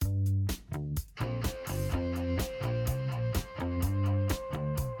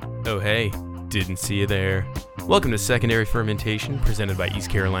Oh hey, didn't see you there. Welcome to Secondary Fermentation, presented by East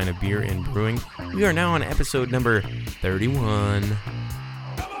Carolina Beer and Brewing. We are now on episode number 31.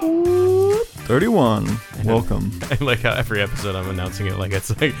 31. Welcome. I like how every episode I'm announcing it like it's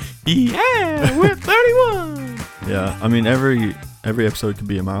like, yeah, we're 31. Yeah, I mean every episode could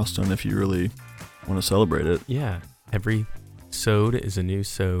be a milestone if you really want to celebrate it. Yeah, every sode is a new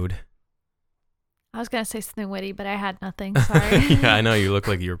sode. I was going to say something witty, but I had nothing. Sorry. Yeah, I know you look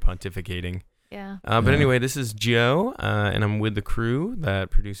like you were pontificating. Yeah. But anyway, this is Joe, and I'm with the crew that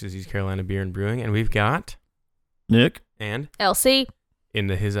produces East Carolina Beer and Brewing, and we've got Nick? and Elsie. in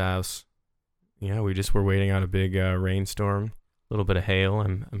his house. Yeah, we just were waiting out a big rainstorm, a little bit of hail.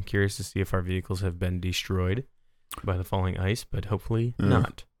 I'm curious to see if our vehicles have been destroyed by the falling ice, but hopefully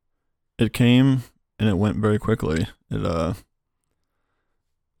not. It came and it went very quickly. It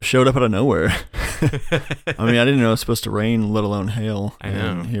showed up out of nowhere. I mean, I didn't know it was supposed to rain, let alone hail. I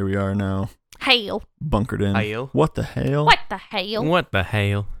know. And here we are now, Hail. bunkered in. Hail? What the hail? What the hell? What the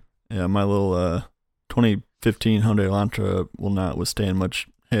hail? Yeah, my little 2015 Hyundai Elantra will not withstand much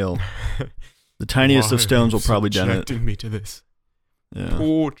hail. The tiniest of stones will probably dent it. Subjecting me to this Yeah.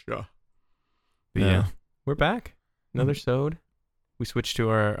 torture. But yeah, Yeah. we're back. Another sode. We switched to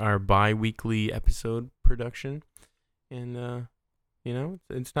our bi-weekly episode production. And,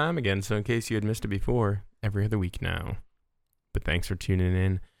 it's time again. So in case you had missed it before, every other week now. But thanks for tuning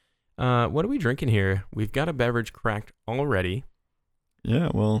in. What are we drinking here? We've got a beverage cracked already. Yeah,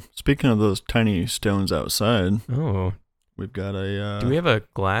 well, speaking of those tiny stones outside, Oh, we've got a... do we have a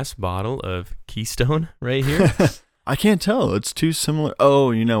glass bottle of Keystone right here? I can't tell. It's too similar.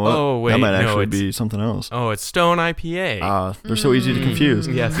 Oh, you know what? Oh, wait, that might no, actually it's- be something else. Oh, it's Stone IPA. They're so easy to confuse.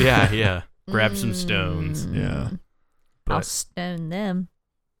 Yes, yeah. Grab some stones. Yeah. I'll But, stone them.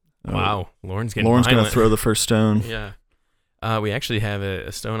 wow, Lauren's getting Lauren's going to violent. throw the first stone. Yeah. We actually have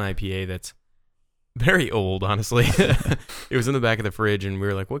a Stone IPA that's very old, honestly. It was in the back of the fridge, and we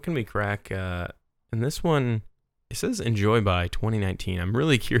were like, what can we crack? And this one, it says Enjoy by 2019. I'm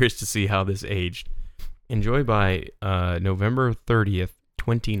really curious to see how this aged. Enjoy by November 30th,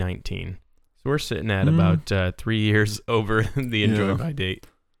 2019. So we're sitting at about 3 years over the Enjoy Yeah. by date.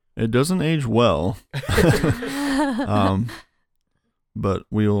 It doesn't age well, but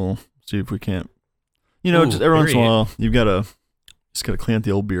we'll see if we can't. Ooh, just every once in a very- while, you've got to clean out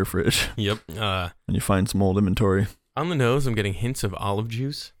the old beer fridge, Yep. and you find some old inventory. On the nose, I'm getting hints of olive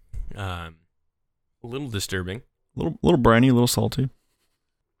juice. A little disturbing. Little briny, a little salty.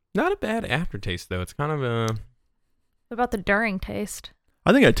 Not a bad aftertaste, though. It's kind of a... What about the during taste?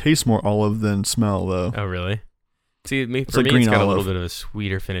 I think I taste more olive than smell, though. Oh, really? See, for like me, it's green got a little olive. bit of a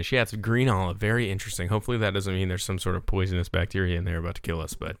sweeter finish. Yeah, it's green olive. Very interesting. Hopefully that doesn't mean there's some sort of poisonous bacteria in there about to kill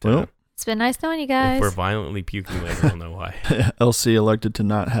us. But Well, It's been nice knowing you if guys. we're violently puking later, we'll know why. LC elected to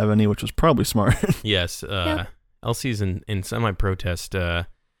not have any, which was probably smart. Yes, Yep. Elsie's in semi-protest, and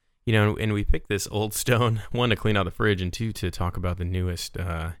we picked this old Stone, one, to clean out the fridge, and two, to talk about the newest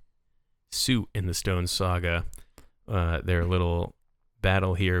suit in the Stone saga. Their little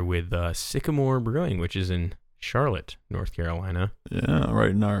battle here with Sycamore Brewing, which is in Charlotte, North Carolina. Yeah,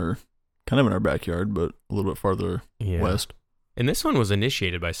 right in our backyard, but a little bit farther Yeah. west. And this one was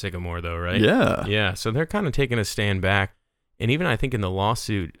initiated by Sycamore, though, right? Yeah. Yeah, so they're kind of taking a stand back. And even I think in the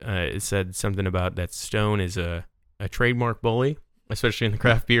lawsuit, it said something about that Stone is a trademark bully, especially in the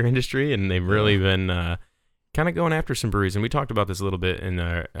craft beer industry. And they've really been kind of going after some breweries. And we talked about this a little bit in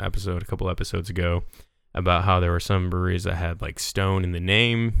our episode, a couple episodes ago, about how there were some breweries that had like Stone in the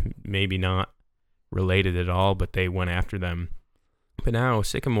name, maybe not related at all, but they went after them. But now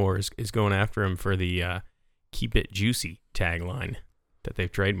Sycamore is going after them for the Keep It Juicy tagline that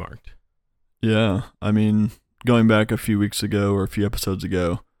they've trademarked. Yeah, I mean, going back a few weeks ago or a few episodes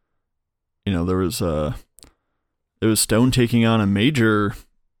ago, there was it was Stone taking on a major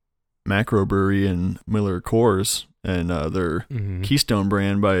macro brewery in Miller Coors and their Mm-hmm. Keystone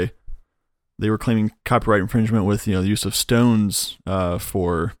brand they were claiming copyright infringement with the use of stones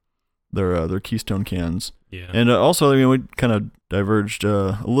for their Keystone cans. Yeah. And also, we kind of diverged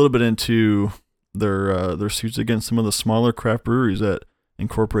a little bit into their suits against some of the smaller craft breweries that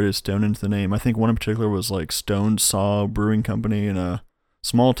incorporated Stone into the name. I think one in particular was like Stone Saw Brewing Company in a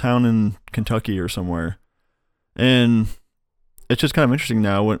small town in Kentucky or somewhere. And it's just kind of interesting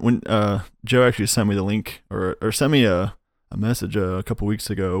now when Joe actually sent me the link or sent me a message a couple weeks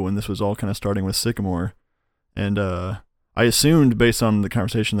ago when this was all kind of starting with Sycamore. And I assumed based on the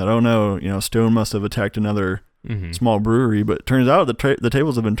conversation that, Stone must have attacked another Mm-hmm. small brewery, but it turns out the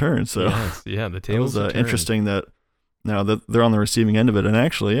tables have been turned. So Yes, yeah, the it tables was have turned. interesting that now that they're on the receiving end of it. And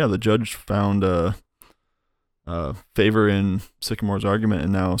actually, the judge found favor in Sycamore's argument,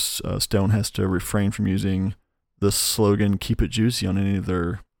 and now Stone has to refrain from using the slogan "Keep it juicy" on any of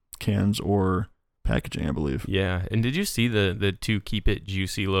their cans or packaging, I believe. Yeah, and did you see the two Keep It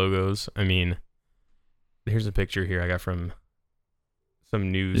Juicy logos? I mean, here's a picture here I got from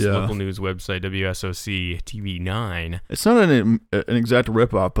some local news website, WSOC TV9. It's not an exact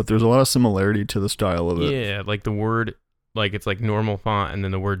rip-off, but there's a lot of similarity to the style of it. Yeah, like the word, like it's like normal font, and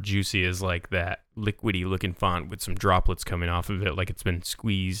then the word juicy is like that liquidy looking font with some droplets coming off of it, like it's been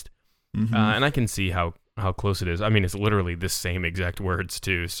squeezed. Mm-hmm. And I can see how close it is. I mean, it's literally the same exact words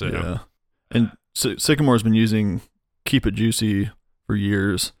too. So yeah, and Sycamore's been using "Keep It Juicy" for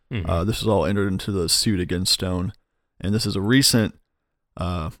years. Mhm. This is all entered into the suit against Stone, and this is a recent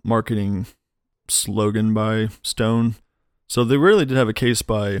marketing slogan by Stone. So they really did have a case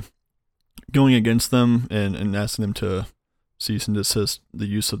by going against them and asking them to cease and desist the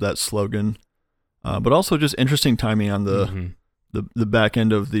use of that slogan. But also just interesting timing on the back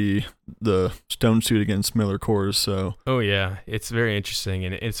end of the Stone suit against Miller Coors. So Oh yeah, it's very interesting,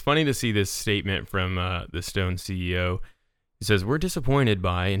 and it's funny to see this statement from the Stone CEO. He says, "We're disappointed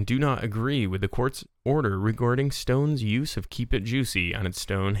by and do not agree with the court's order regarding Stone's use of Keep It Juicy on its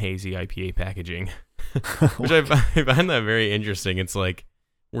Stone Hazy IPA packaging," which I find that very interesting. It's like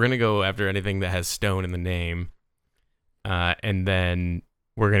we're gonna go after anything that has Stone in the name, and then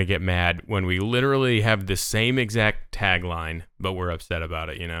we're gonna get mad when we literally have the same exact tagline, but we're upset about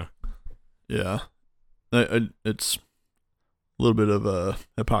it. You know? yeah, it's a little bit of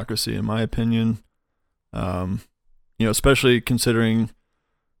hypocrisy in my opinion. Especially considering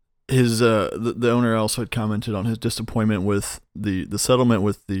his the owner also had commented on his disappointment with the settlement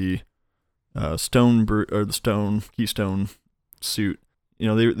with the Stone Keystone suit.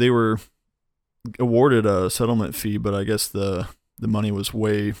 They were awarded a settlement fee, but I guess the money was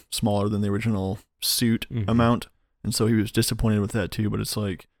way smaller than the original suit amount, and so he was disappointed with that too. But it's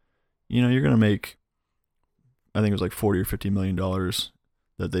like, you're gonna make, I think it was like $40 or $50 million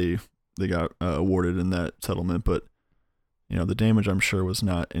that they got awarded in that settlement, but the damage I'm sure was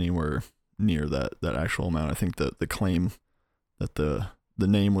not anywhere near that actual amount. I think that the claim that the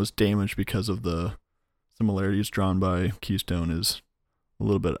name was damaged because of the similarities drawn by Keystone is a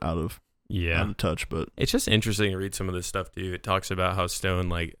little bit out of touch. But it's just interesting to read some of this stuff too. It talks about how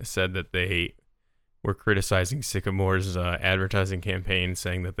Stone said that they were criticizing Sycamore's advertising campaign,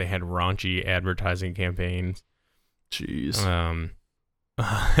 saying that they had raunchy advertising campaigns. Jeez.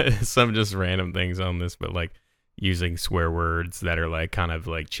 Some just random things on this, but using swear words that are kind of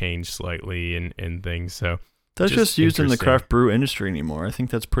changed slightly and things. So that's just used in the craft brew industry anymore. I think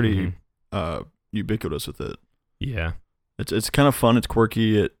that's pretty ubiquitous with it. Yeah. It's kind of fun. It's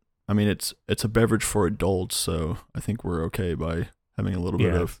quirky. It's a beverage for adults, so I think we're okay by having a little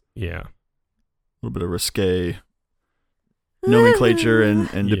bit of risque nomenclature and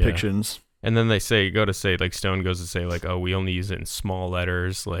depictions. And then Stone goes to say oh, we only use it in small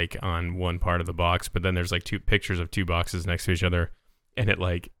letters on one part of the box, but then there's two pictures of two boxes next to each other, and it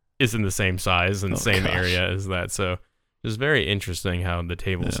is in the same size and same area as that. So it's very interesting how the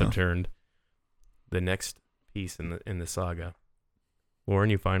tables have turned. The next piece in the saga. Lauren,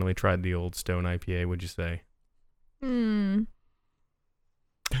 you finally tried the old Stone IPA. What'd you say? I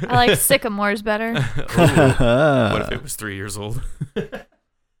like Sycamore's better. What if it was 3 years old?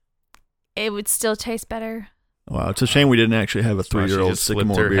 It would still taste better. Wow, it's a shame we didn't actually have a 3-year-old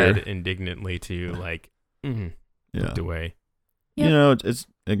Sycamore her beer. Head indignantly to looked away. Yep. It's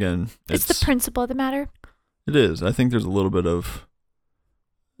again. It's the principle of the matter. It is. I think there's a little bit of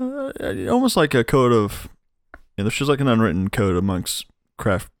almost like a code of. There's just an unwritten code amongst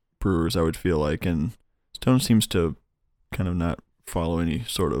craft brewers, I would feel like, and Stone seems to kind of not follow any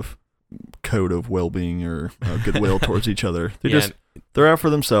sort of code of well-being or goodwill towards each other. They're out for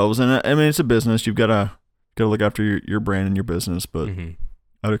themselves, and it's a business. You've got to look after your brand and your business, but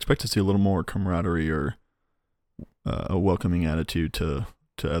I would expect to see a little more camaraderie or a welcoming attitude to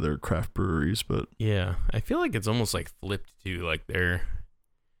other craft breweries. But yeah, I feel like it's almost flipped to their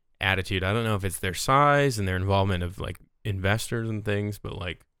attitude. I don't know if it's their size and their involvement of investors and things, but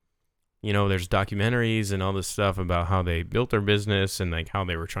there's documentaries and all this stuff about how they built their business and how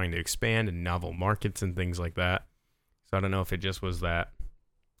they were trying to expand in novel markets and things like that. So I don't know if it just was that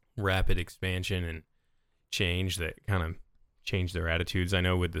rapid expansion and change that kind of changed their attitudes. I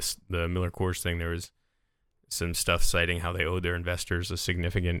know with the Miller Coors thing, there was some stuff citing how they owed their investors a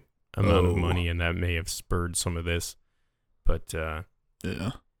significant amount of money, and that may have spurred some of this. But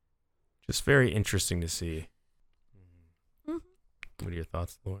just very interesting to see. What are your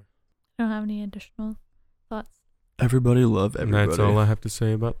thoughts, Laura? I don't have any additional thoughts. Everybody love And everybody. that's all I have to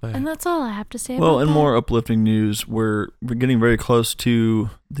say about that. And that's all I have to say Well, about in that. more uplifting news, we're getting very close to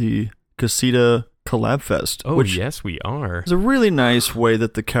the Casita Collab Fest, Oh, which yes, we are. is a really nice way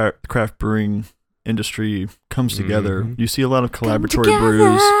that the craft brewing industry comes together. Mhm. You see a lot of Come collaboratory together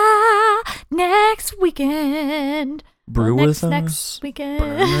brews. next weekend. Brew Well, with us. next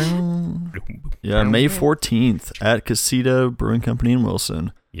weekend. Yeah, May 14th at Casita Brewing Company in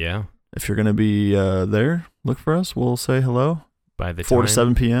Wilson. Yeah. If you're going to be there, look for us. We'll say hello. By the 4 time, to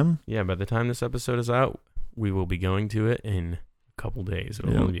 7 p.m. Yeah, by the time this episode is out, we will be going to it in a couple days.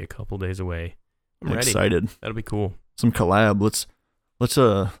 It'll Yeah. only be a couple days away. I'm ready. Excited. That'll be cool. Some collab. Let's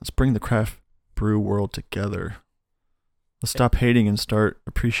bring the craft brew world together. Let's stop hating and start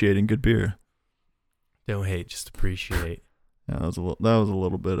appreciating good beer. Don't hate, just appreciate. Yeah, that was a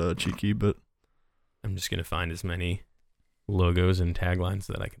little bit cheeky, but I'm just gonna find as many logos and taglines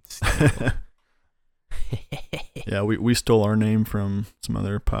that I can steal. yeah, we stole our name from some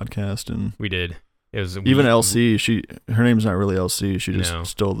other podcast, and We did. It was even LC. Her name's not really LC. She just No.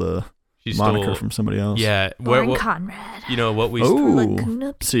 stole the She moniker stole, from somebody else. Yeah, Lauren Conrad. you know what we? Oh,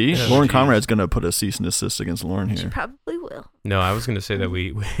 Laguna Beach. see, Oh, Lauren geez. Conrad's gonna put a cease and desist against Lauren She here. probably will. No, I was gonna say that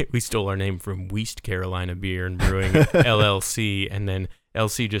we stole our name from West Carolina Beer and Brewing LLC, and then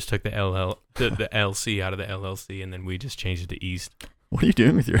LC just took the LC out of the LLC, and then we just changed it to East. What are you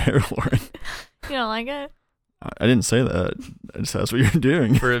doing with your hair, Lauren? You don't like it? I didn't say that. I just asked what you're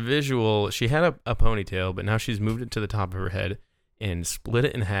doing. For a visual, she had a ponytail, but now she's moved it to the top of her head and split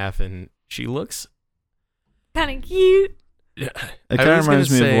it in half, and she looks. Kind of cute. It kind of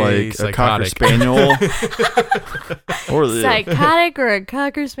reminds me of like a cocker psychotic. spaniel, or Psychotic or a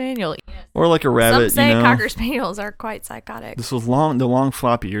cocker spaniel? or like a rabbit. Some say you know, cocker spaniels are quite psychotic. this was the long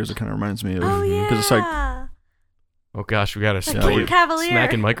floppy ears. It kind of reminds me of. Oh yeah. because it's like Oh gosh, we got to The King start Cavalier.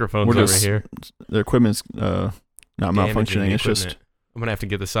 smacking microphones We're over just here. the equipment's not Damaging malfunctioning. the It's just equipment. I'm gonna have to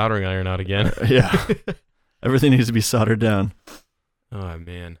get the soldering iron out again. yeah, everything needs to be soldered down. Oh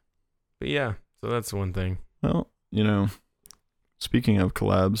man, but yeah, so that's one thing. Well, speaking of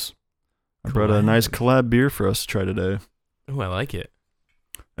collabs, I brought a nice collab beer for us to try today. Oh, I like it.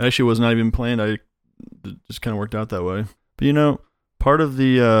 It actually was not even planned. It just kind of worked out that way. But part of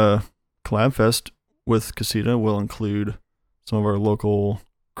the collab fest with Casita will include some of our local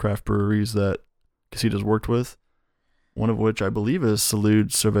craft breweries that Casita's worked with. One of which I believe is Salud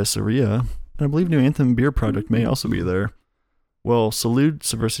Cerveceria, and I believe New Anthem Beer Project may also be there. Well, Salud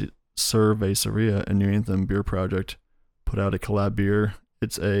Cerveceria and New Anthem Beer Project put out a collab beer.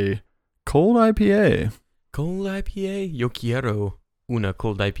 It's a cold IPA. Cold IPA. Yo quiero una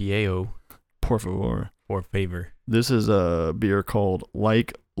cold IPA. Por favor. For favor. This is a beer called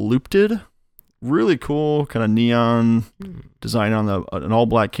Like Loopted. Really cool, kind of neon design on an all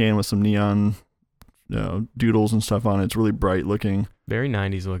black can with some neon doodles and stuff on it. It's really bright looking. Very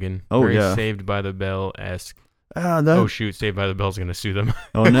 90s looking. Oh, Very yeah. Saved by the Bell-esque. That, Oh shoot, Saved by the Bell's gonna sue them.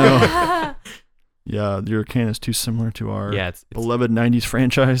 oh no. Yeah, your can is too similar to our Yeah, it's beloved 90s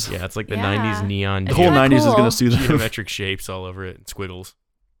franchise. yeah, it's like the Yeah. 90s neon. The whole kinda 90s is cool. going to sue them. geometric shapes all over it and squiggles.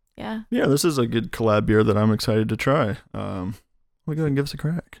 Yeah. Yeah, this is a good collab beer that I'm excited to try. We'll go ahead and give us a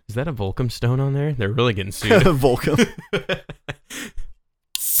crack. Is that a Volcom stone on there? They're really getting sued. Volcom.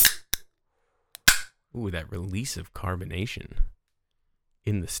 Ooh, that release of carbonation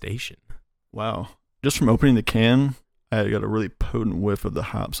in the station. Wow. Just from opening the can, I got a really potent whiff of the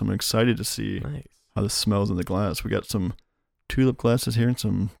hops. I'm excited to see Nice. how this smells in the glass. We got some tulip glasses here and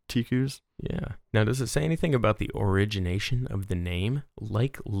some tikus. Yeah. Now, does it say anything about the origination of the name?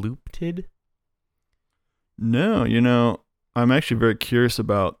 Like Loopted? No, I'm actually very curious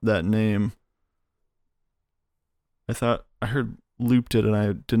about that name. I heard looped it, and I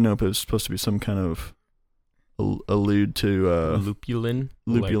didn't know if it was supposed to be some kind of allude to Lupulin?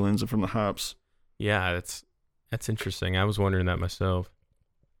 Like- lupulins from the hops. yeah, that's interesting. I was wondering that myself.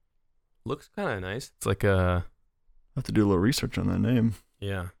 Looks kind of nice. It's like a... I have to do a little research on that name.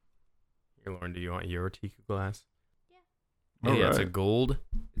 Yeah. Here, Lauren, do you want your Tiku glass? Yeah. Yeah, it's a Alright. gold.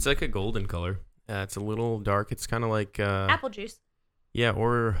 It's like a golden color. It's a little dark. It's kind of like... Apple juice. Yeah,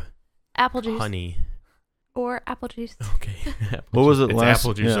 or Apple juice. honey. Or apple juice. Okay. Apple What was juice. it It's last-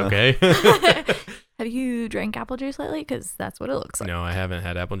 apple juice, yeah. okay? Have you drank apple juice lately? Because that's what it looks like. No, I haven't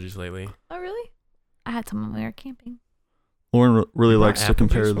had apple juice lately. Oh, really? I had some when we were camping. Lauren really You brought likes to apple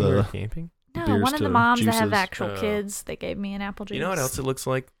compare juice when we were the. camping. No, Beers one of the to moms that have juices. actual kids, they gave me an apple juice. You know what else it looks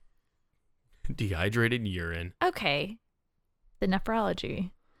like? Dehydrated urine. Okay. The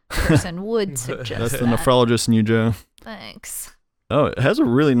nephrology person would suggest That's the that. nephrologist in you, Joe. Thanks. Oh, it has a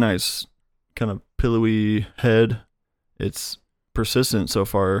really nice kind of pillowy head. It's persistent so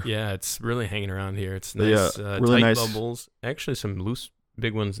far. Yeah, it's really hanging around here. It's But nice, yeah, really tight nice. bubbles. Actually, some loose,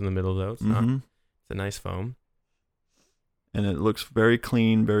 big ones in the middle though. It's not. Hmm. It's a nice foam. And it looks very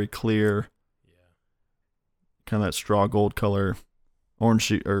clean, very clear. Yeah. Kind of that straw gold color.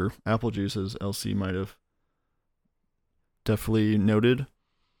 Orange or apple juice, as LC might have definitely noted.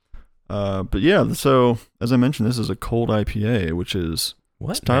 But yeah, so as I mentioned, this is a cold IPA, which is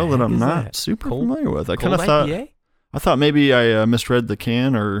What a style the that heck I'm is not that? super Cold- familiar with. I kind Cold of thought IPA? maybe I misread the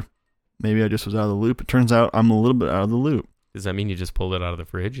can, or maybe I just was out of the loop. It turns out I'm a little bit out of the loop. Does that mean you just pulled it out of the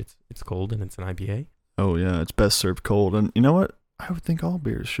fridge? It's cold and it's an IPA, Oh yeah, it's best served cold. And you know what? I would think all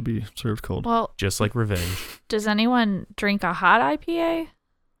beers should be served cold. Well, just like Revenge. does anyone drink a hot IPA?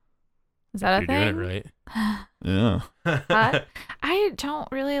 Is that a You're thing? doing it Yeah. right. I don't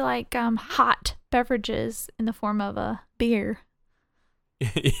really like hot beverages in the form of a beer.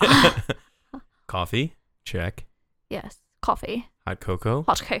 Yeah. Coffee, check. Yes, coffee, Hot cocoa,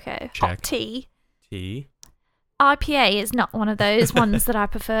 hot cocoa, Check. hot tea. tea. IPA is not one of those ones that I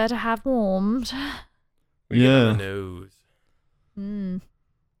prefer to have warmed. We get on Yeah. the nose.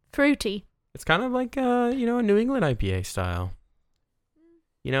 Fruity. It's kind of like a New England IPA style.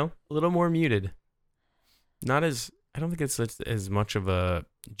 A little more muted. Not as I don't think it's as much of a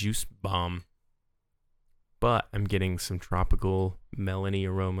juice bomb. But I'm getting some tropical melony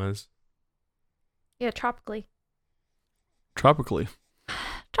aromas. Yeah, tropically. Tropically.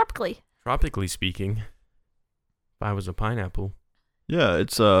 Tropically speaking, if I was a pineapple. Yeah,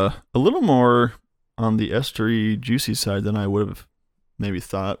 it's a little more on the estery, juicy side than I would have maybe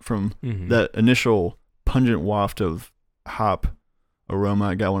thought from Mhm. that initial pungent waft of hop aroma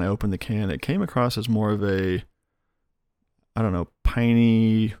I got when I opened the can. It came across as more of a, I don't know,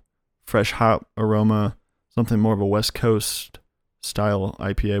 piney, fresh hop aroma, something more of a West Coast style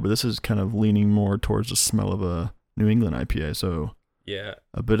IPA, but this is kind of leaning more towards the smell of a New England IPA, so Yeah.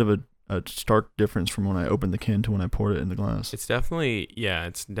 a bit of a stark difference from when I opened the can to when I poured it in the glass. It's definitely, I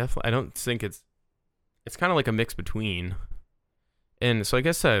don't think it's kind of like a mix between. And so I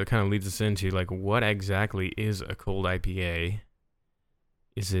guess that kind of leads us into like what exactly is a cold IPA?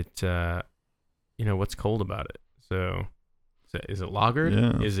 Is it, what's cold about it? So is it lagered?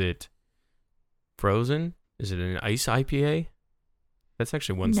 Yeah. Is it frozen? Is it an ice IPA? That's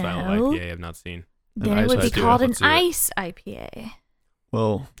actually one style of No. IPA I've not seen. Then ice it would be IPA. called an Let's do it. ice IPA.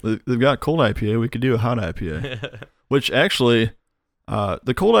 Well, they've got cold IPA. We could do a hot IPA. Which actually,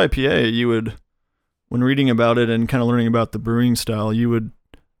 the cold IPA, you would, when reading about it and kind of learning about the brewing style, you would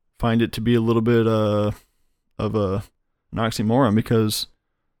find it to be a little bit of an oxymoron, because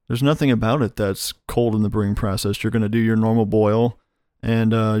there's nothing about it that's cold in the brewing process. You're going to do your normal boil,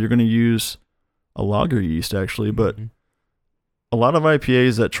 and you're going to use a lager yeast, actually. But Mhm. a lot of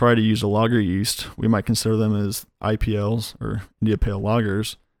IPAs that try to use a lager yeast, we might consider them as IPLs or India Pale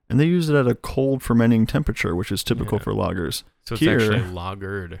Lagers, and they use it at a cold fermenting temperature, which is typical Yeah. for lagers. So it's Here- actually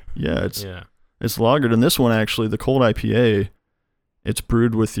lagered. Yeah, it's Yeah. lagered, and this one actually, the cold IPA, it's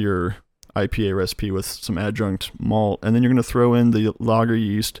brewed with your IPA recipe with some adjunct malt, and then you're going to throw in the lager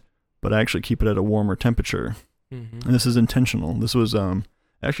yeast, but actually keep it at a warmer temperature. Mhm. And this is intentional. This was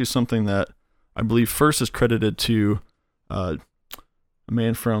actually something that I believe first is credited to a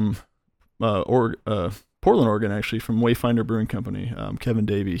man from Portland, Oregon, actually, from Wayfinder Brewing Company, Kevin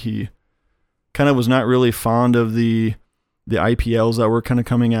Davey. He kind of was not really fond of the IPLs that were kind of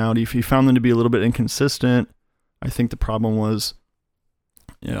coming out. He found them to be a little bit inconsistent. I think the problem was,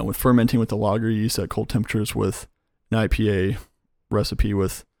 with fermenting with the lager yeast at cold temperatures with an IPA recipe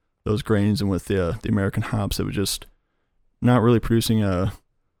with those grains and with the American hops, it was just not really producing a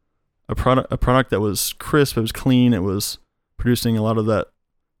product that was crisp. It was clean. It was producing a lot of that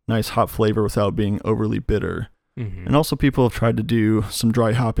nice hop flavor without being overly bitter. Mhm. And also, people have tried to do some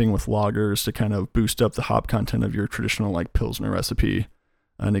dry hopping with lagers to kind of boost up the hop content of your traditional like Pilsner recipe.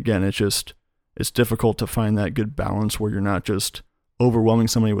 And again, it's difficult to find that good balance where you're not just overwhelming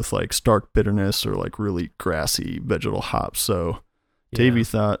somebody with like stark bitterness or like really grassy vegetal hops. So Davey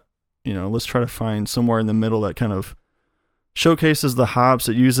thought, let's try to find somewhere in the middle that kind of showcases the hops.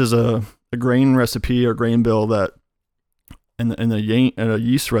 It uses a grain recipe or grain bill that, and a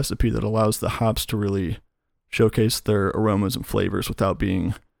yeast recipe that allows the hops to really showcase their aromas and flavors without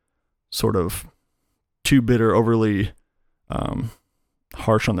being sort of too bitter, overly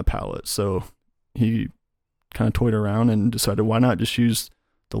harsh on the palate. So he kind of toyed around and decided, why not just use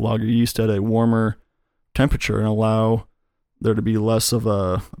the lager yeast at a warmer temperature and allow there to be less of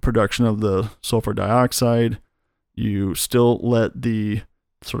a production of the sulfur dioxide. You still let the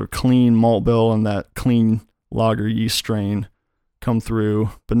sort of clean malt bill and that clean lager yeast strain come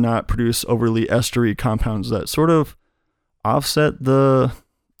through, but not produce overly estery compounds that sort of offset the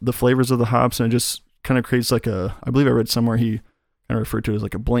flavors of the hops, and it just kind of creates like I believe I read somewhere he kind of referred to it as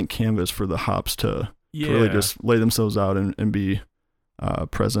like a blank canvas for the hops to really just lay themselves out and be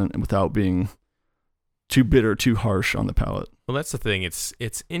present and without being too bitter, too harsh on the palate. Well, that's the thing. It's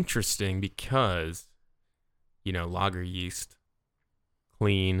interesting because, lager yeast,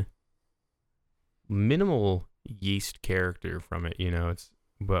 clean, minimal yeast character from it,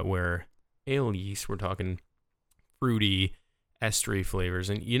 but where ale yeast, we're talking fruity, estery flavors.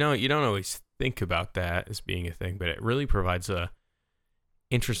 And, you don't always think about that as being a thing, but it really provides a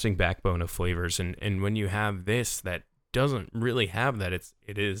interesting backbone of flavors. And when you have this that doesn't really have that,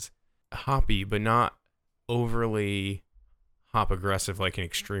 it is hoppy, but not overly hop aggressive, like an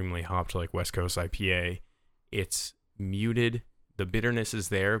extremely hopped like West Coast IPA. It's muted. The bitterness is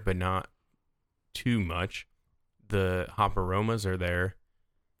there, but not too much. The hop aromas are there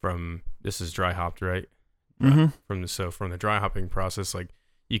this is dry hopped, right? Mm-hmm. From the dry hopping process, like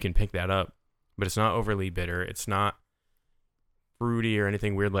you can pick that up, but it's not overly bitter. It's not fruity or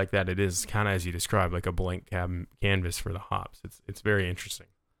anything weird like that. It is kind of, as you described, like a blank canvas for the hops. It's very interesting.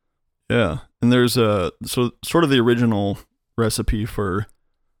 Yeah, and there's sort of the original recipe for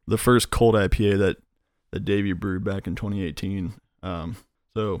the first cold IPA that Davey brewed back in 2018.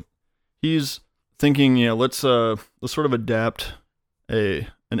 So he's thinking, let's sort of adapt an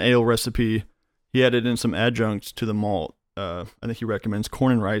ale recipe. He added in some adjuncts to the malt. I think he recommends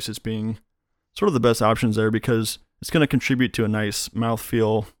corn and rice as being sort of the best options there because it's going to contribute to a nice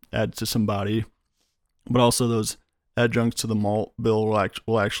mouthfeel, add to some body, but also those adjuncts to the malt bill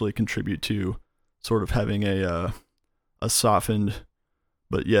will actually contribute to sort of having a softened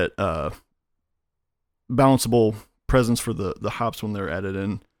but yet balanceable presence for the hops when they're added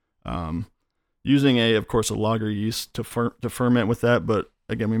in. Using of course a lager yeast to ferment with that, but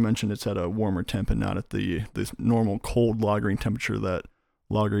again we mentioned it's at a warmer temp and not at the normal cold lagering temperature that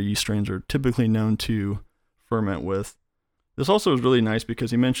lager yeast strains are typically known to ferment with. This also is really nice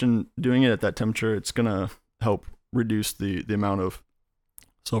because he mentioned doing it at that temperature, it's going to help reduce the amount of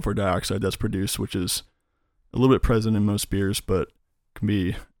sulfur dioxide that's produced, which is a little bit present in most beers, but can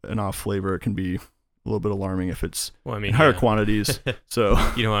be an off flavor. It can be a little bit alarming if it's in higher quantities. So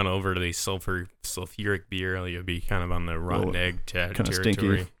you don't want to over the sulfuric beer. You'll be kind of on the rotten egg kind territory. Of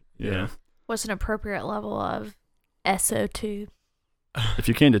stinky. Yeah. What's an appropriate level of SO2? If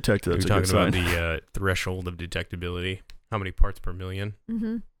you can detect it, that's a good sign. You're talking about the threshold of detectability. How many parts per million?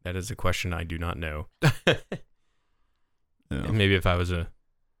 Mm-hmm. That is a question I do not know. Yeah. Maybe if I was a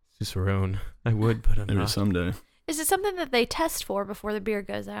Cicerone, I would, but I'm maybe not. someday. Is it something that they test for before the beer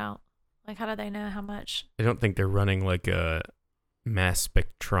goes out? Like, how do they know how much? I don't think they're running like a mass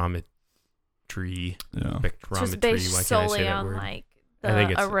spectrometry. Yeah. So it's based solely on like the I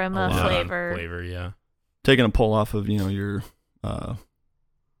think it's aroma, a lot on flavor. Flavor, yeah. Taking a pull off of your when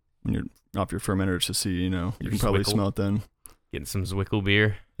you're off your fermenters to see, you can probably smell it then. Getting some Zwickel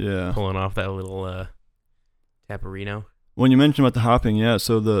beer. Yeah. Pulling off that little Taparino. When you mentioned about the hopping, yeah,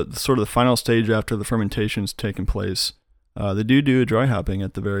 so the sort of the final stage after the fermentation's taken place, they do a dry hopping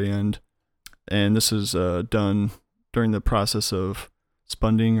at the very end, and this is done during the process of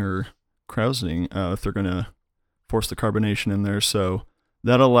spunding or krausening if they're going to force the carbonation in there. So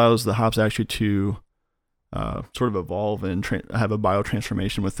that allows the hops actually to sort of evolve and have a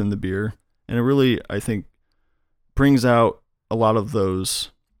biotransformation within the beer, and it really, I think, brings out a lot of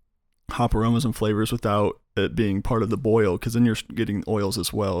those hop aromas and flavors without it being part of the boil, because then you're getting oils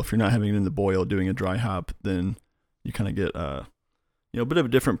as well. If you're not having it in the boil doing a dry hop, then you kind of get a bit of a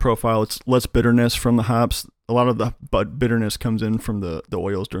different profile. It's less bitterness from the hops. A lot of the bitterness comes in from the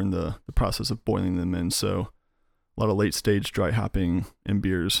oils during the process of boiling them in. So a lot of late stage dry hopping in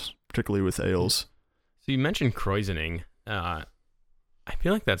beers, particularly with ales. So you mentioned krausening. I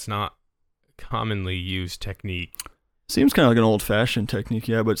feel like that's not a commonly used technique. Seems kind of like an old-fashioned technique,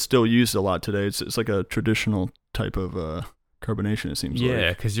 yeah, but still used a lot today. It's like a traditional type of carbonation, it seems like.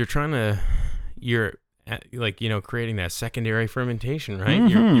 Yeah, because you're creating that secondary fermentation, right?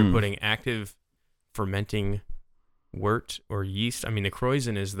 Mm-hmm. You're putting active fermenting wort or yeast. I mean, the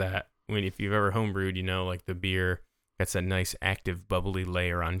krausen is that, if you've ever homebrewed, like the beer gets that nice active bubbly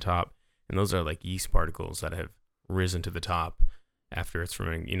layer on top, and those are like yeast particles that have risen to the top after it's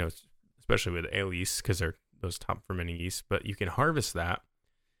fermenting, especially with ale yeast, because they're those top fermenting yeast, but you can harvest that,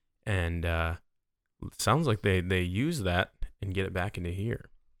 and it sounds like they use that and get it back into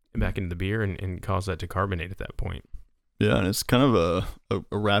the beer and cause that to carbonate at that point. Yeah, and it's kind of a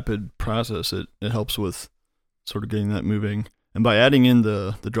rapid process. It helps with sort of getting that moving, and by adding in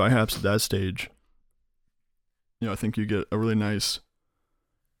the dry hops at that stage, I think you get a really nice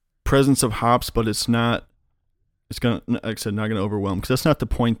presence of hops, but it's not it's gonna, like I said, not gonna overwhelm, because that's not the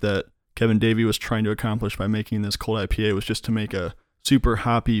point that Kevin Davey was trying to accomplish by making this cold IPA. Was just to make a super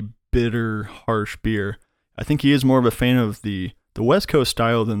hoppy, bitter, harsh beer. I think he is more of a fan of the West Coast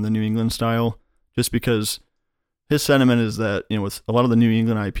style than the New England style, just because his sentiment is that, with a lot of the New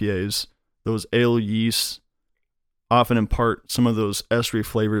England IPAs, those ale yeasts often impart some of those estery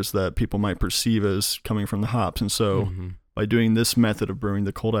flavors that people might perceive as coming from the hops. And so by doing this method of brewing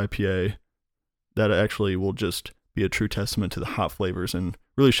the cold IPA, that actually will just be a true testament to the hop flavors and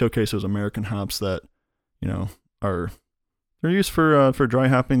really showcase those American hops that, they're used for dry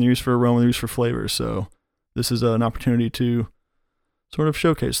hopping, they're used for aroma, they're used for flavor. So this is an opportunity to sort of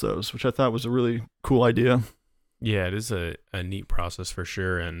showcase those, which I thought was a really cool idea. Yeah, it is a neat process for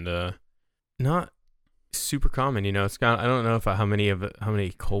sure, and not super common. It's got, I don't know how many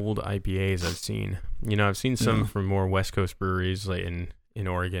cold IPAs I've seen. I've seen some from more West Coast breweries like in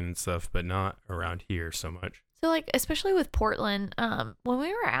Oregon and stuff, but not around here so much. So like, especially with Portland, when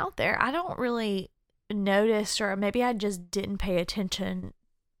we were out there, I don't really notice, or maybe I just didn't pay attention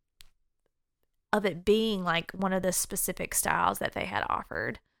of it being like one of the specific styles that they had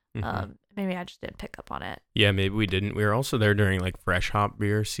offered. Maybe I just didn't pick up on it. Yeah, maybe we didn't. We were also there during like fresh hop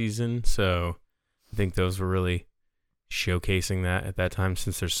beer season, so I think those were really showcasing that at that time,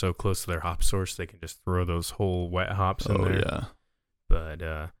 since they're so close to their hop source, they can just throw those whole wet hops in there. Yeah.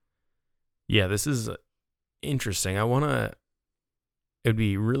 But yeah, this is interesting. It'd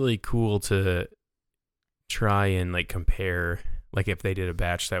be really cool to try and like compare, like if they did a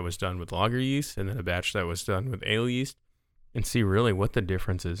batch that was done with lager yeast and then a batch that was done with ale yeast, and see really what the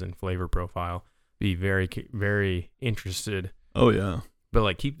difference is in flavor profile. Be very, very interested. Oh, yeah. But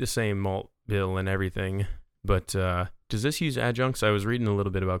like keep the same malt bill and everything. But does this use adjuncts? I was reading a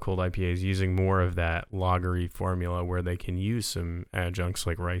little bit about cold IPAs using more of that lagery formula where they can use some adjuncts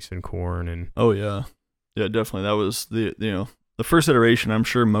like rice and corn. And oh, yeah. Yeah, definitely. That was the first iteration. I'm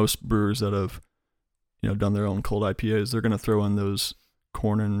sure most brewers that have, done their own cold IPAs, they're going to throw in those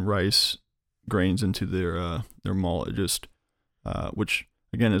corn and rice grains into their malt. It just, which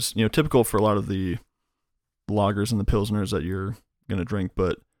again is, typical for a lot of the lagers and the pilsners that you're going to drink.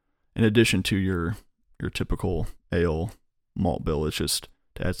 But in addition to your typical ale malt bill, it's just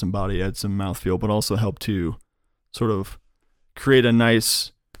to add some body, add some mouthfeel, but also help to sort of create a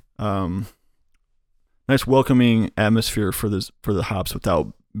nice welcoming atmosphere for the hops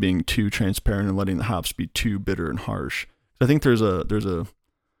without being too transparent and letting the hops be too bitter and harsh. I think there's a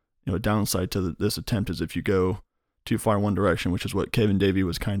downside to this attempt is if you go too far in one direction, which is what Kevin Davey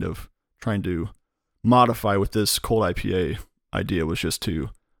was kind of trying to modify with this cold IPA idea, was just to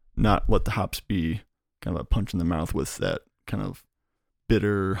not let the hops be kind of a punch in the mouth with that kind of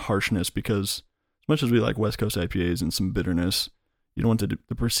bitter harshness, because as much as we like West Coast IPAs and some bitterness, you don't want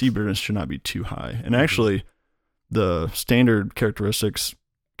the perceived bitterness should not be too high. And actually, the standard characteristics,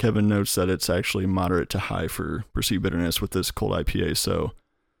 Kevin notes that it's actually moderate to high for perceived bitterness with this cold IPA. So,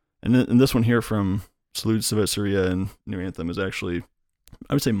 and this one here from Salud Cerveceria and New Anthem is actually,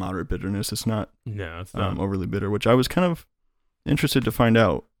 I would say, moderate bitterness. It's not, it's not overly bitter, which I was kind of interested to find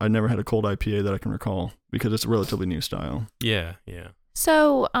out. I never had a cold IPA that I can recall because it's a relatively new style. Yeah.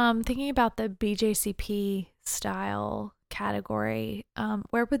 So, thinking about the BJCP style category,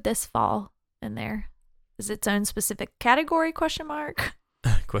 where would this fall in there? Is it its own specific category? Question mark.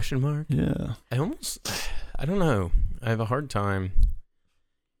 Yeah. I don't know. I have a hard time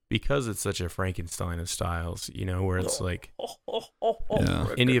because it's such a Frankenstein of styles, where it's like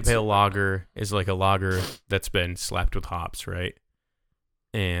India Pale Lager is like a lager that's been slapped with hops, right?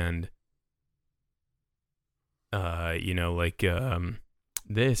 And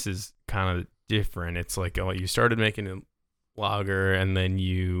this is kind of different. It's like, you started making a lager and then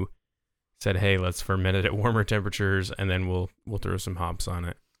you said, hey, let's ferment it at warmer temperatures and then we'll throw some hops on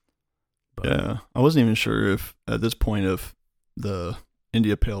it. But, yeah. I wasn't even sure if at this point if the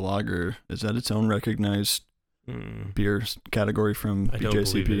India Pale Lager is that its own recognized beer category from BJCP. I don't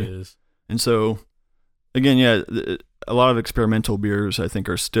believe it is. And so, again, yeah, a lot of experimental beers I think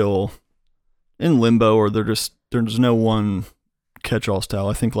are still in limbo, or there's no one catch-all style.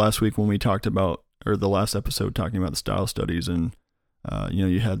 I think last week when we talked about, or the last episode talking about the style studies, and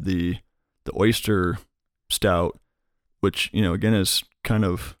you had the oyster stout, which again is kind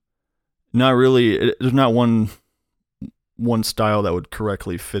of not really. There's not one style that would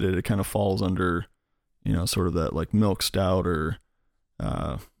correctly fit it. It kind of falls under, sort of that like milk stout, or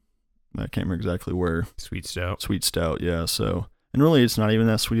I can't remember exactly where. Sweet stout, yeah. So, and really, it's not even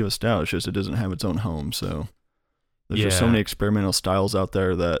that sweet of a stout. It's just it doesn't have its own home. So there's just so many experimental styles out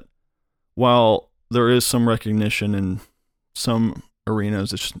there that, while there is some recognition in some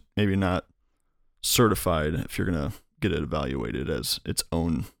arenas, it's maybe not certified if you're gonna get it evaluated as its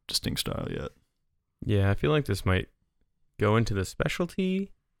own distinct style yet. Yeah, I feel like this might go into the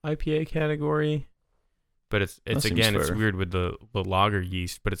specialty IPA category, but it's That seems again, it's fair. weird with the lager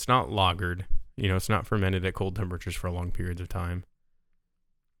yeast, but it's not lagered. It's not fermented at cold temperatures for long periods of time.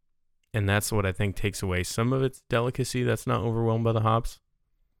 And that's what I think takes away some of its delicacy that's not overwhelmed by the hops.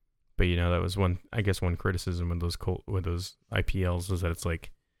 But that was one criticism with those IPLs was that it's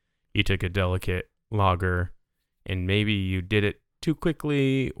like you took a delicate lager and maybe you did it too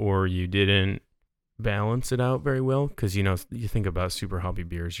quickly or you didn't balance it out very well, because you think about super hoppy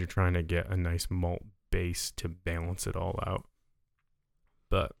beers, you're trying to get a nice malt base to balance it all out.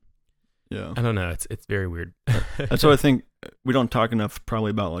 But Yeah. I don't know, it's very weird. That's what I think. We don't talk enough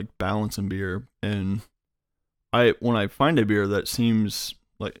probably about like balance in beer. And when I find a beer that seems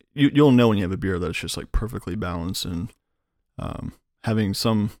like you'll know when you have a beer that's just like perfectly balanced and having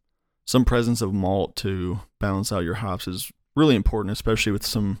some presence of malt to balance out your hops is really important, especially with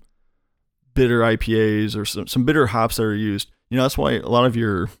some bitter IPAs or some bitter hops that are used. That's why a lot of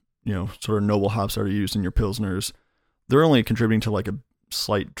your sort of noble hops that are used in your pilsners, they're only contributing to like a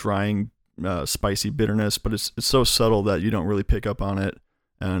slight drying, spicy bitterness, but it's so subtle that you don't really pick up on it,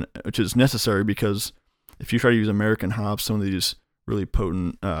 and which is necessary because if you try to use American hops, some of these really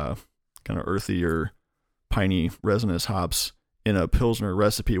potent, kind of earthy or piney resinous hops in a pilsner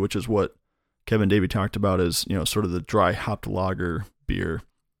recipe, which is what Kevin Davey talked about as sort of the dry hopped lager beer,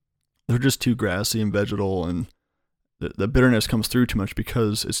 they're just too grassy and vegetal, and the bitterness comes through too much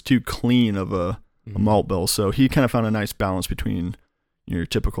because it's too clean of a malt bill. So he kind of found a nice balance between your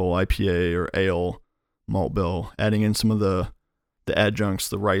typical IPA or ale malt bill, adding in some of the adjuncts,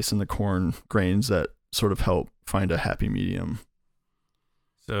 the rice and the corn grains that sort of help find a happy medium.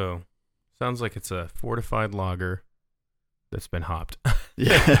 So, sounds like it's a fortified lager that's been hopped.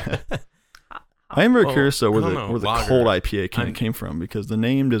 Yeah. I am very curious though where the lager. cold IPA kind of came from, because the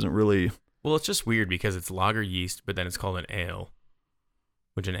name doesn't really. Well, it's just weird because it's lager yeast, but then it's called an ale,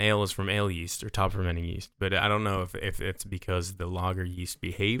 which an ale is from ale yeast or top fermenting yeast. But I don't know if it's because the lager yeast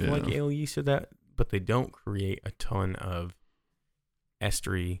behave like ale yeast or that, but they don't create a ton of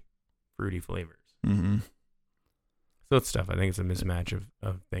estery, fruity flavors. Mm-hmm. So it's tough. I think it's a mismatch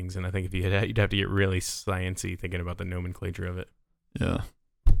of things, and I think if you'd have to get really sciencey thinking about the nomenclature of it. Yeah.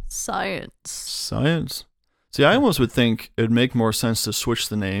 Science. See, I almost would think it'd make more sense to switch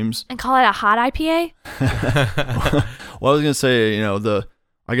the names. And call it a hot IPA? Well, I was going to say,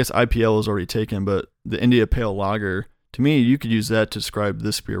 I guess IPL is already taken, but the India Pale Lager, to me, you could use that to describe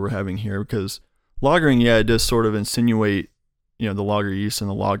this beer we're having here, because lagering, it does sort of insinuate, the lager yeast and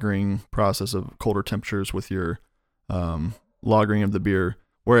the lagering process of colder temperatures with your lagering of the beer.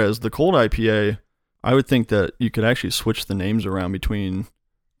 Whereas the cold IPA, I would think that you could actually switch the names around between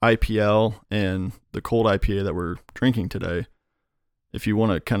IPL and the cold IPA that we're drinking today, if you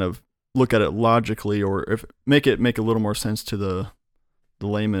want to kind of look at it logically, or if make a little more sense to the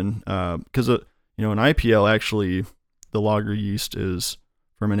layman, because an IPL, actually the lager yeast is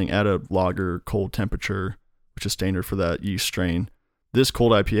fermenting at a lager cold temperature, which is standard for that yeast strain. This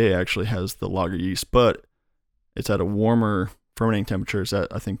cold IPA actually has the lager yeast, but it's at a warmer fermenting temperature. It's at,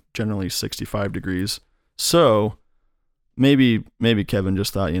 I think, generally 65 degrees. So maybe Kevin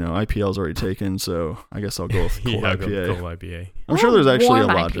just thought, IPL's already taken, so I guess I'll go with cold IPA. Cold IPA. I'm sure there's actually a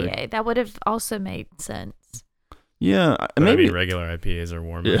warm logic. IPA. That would have also made sense. Yeah, But maybe. regular IPAs are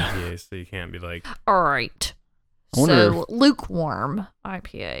warm IPAs, so you can't be like, All right. I wonder So, lukewarm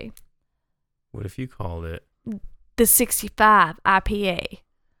IPA. what if you called it? The 65 IPA.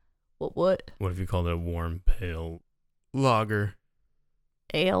 What? What if you called it a warm pale lager?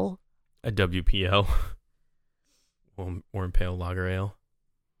 Ale. A WPL. Warm pale lager ale.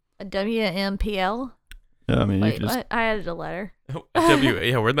 A WMPL? Yeah, I mean, Wait, you just, what? I added a letter. Oh,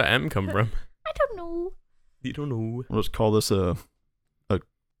 yeah, where'd the M come from? I don't know. You don't know. we'll just call this a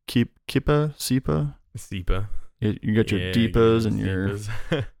Kippa, Sipa. SEPA. You got your Yeah, Deepas your and your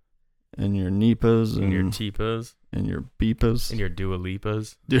Deepas. and your Nipas and your and Teepas. and your Beepas. And your Dua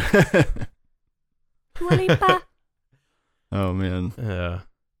Lipas. Dua Lipa. Oh man. Yeah.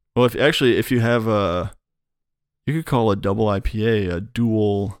 Well, if you have you could call a double IPA a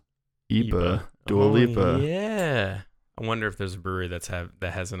dual IPA, Dua Lipa. Yeah. I wonder if there's a brewery that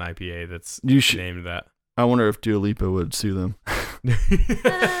has an IPA that's You should. named that. I wonder if Dua Lipa would sue them.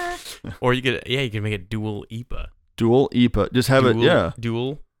 Or you could make it dual IPA. Dual IPA. Just have it.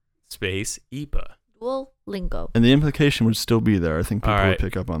 Dual space IPA. Dual lingo. And the implication would still be there. I think people All right. would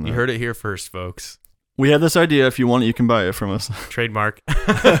pick up on that. You heard it here first, folks. We have this idea. If you want it, you can buy it from us. Trademark.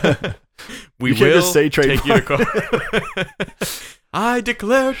 You can't just say take you to trademark. court. I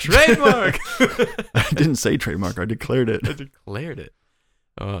declare trademark. I didn't say trademark. I declared it. I declared it.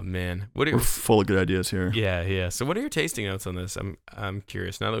 Oh man, what are We're full of good ideas here. yeah. So what are your tasting notes on this? I'm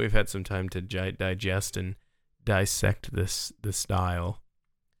curious. Now that we've had some time to digest and dissect this style,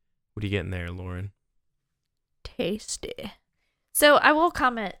 what are you getting there, Lauren? Tasty. So I will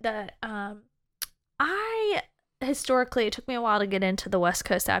comment that historically, it took me a while to get into the West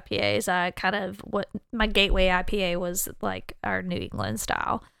Coast IPAs. What my gateway IPA was like our New England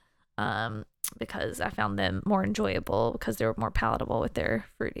style, because I found them more enjoyable because they were more palatable with their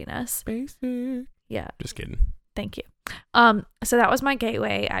fruitiness. Basic. Yeah. Just kidding. Thank you. So that was my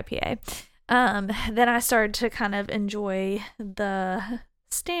gateway IPA. Then I started to kind of enjoy the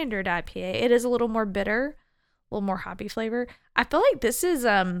standard IPA. It is a little more bitter, a little more hoppy flavor. I feel like this is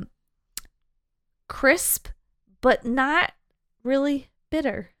crisp, but not really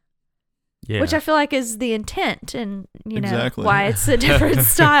bitter. Yeah. Which I feel like is the intent, and Exactly. why it's a different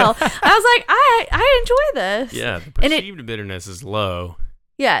style. I was like, I enjoy this. Yeah, the And perceived bitterness is low.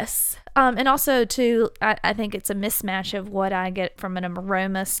 Yes. And also too, I think it's a mismatch of what I get from an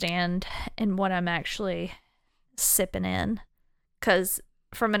aroma stand and what I'm actually sipping in. Because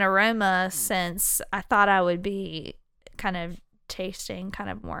from an aroma sense, I thought I would be kind of tasting kind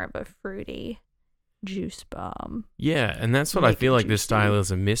of more of a fruity juice bomb. Yeah, and that's what I Make feel it like this juicy. style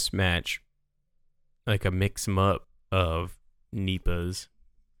is a mismatch, like a mix 'em up of NEPAs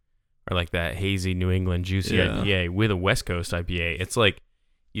or like that hazy New England juicy Yeah. IPA with a West Coast IPA. It's like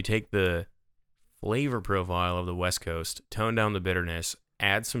you take the flavor profile of the West Coast, tone down the bitterness,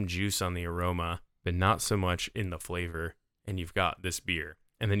 add some juice on the aroma, but not so much in the flavor, and you've got this beer.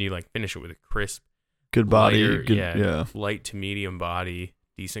 And then you like finish it with a crisp, Good body. lighter, Good. yeah, Yeah. light to medium body,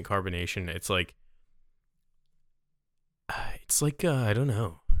 decent carbonation. It's like I don't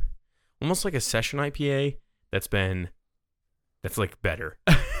know, almost like a session IPA that's like better.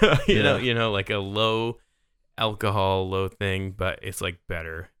 you know, like a low alcohol, low thing, but it's like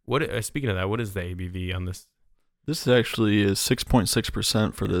better. What? Speaking of that, what is the ABV on this? This actually is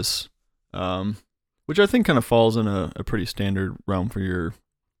 6.6% for this, which I think kind of falls in a pretty standard realm for your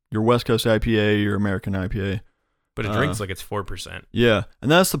West Coast IPA, your American IPA. But it drinks like it's 4%. Yeah,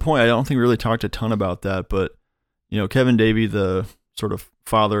 and that's the point. I don't think we really talked a ton about that, but Kevin Davey, the sort of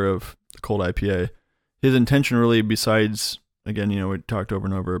father of the cold IPA, his intention really, besides, again, we talked over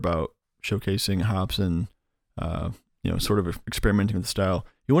and over about showcasing hops and sort of experimenting with the style.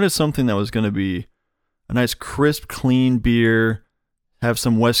 He wanted something that was going to be a nice, crisp, clean beer, have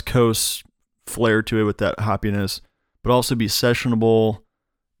some West Coast flair to it with that hoppiness, but also be sessionable,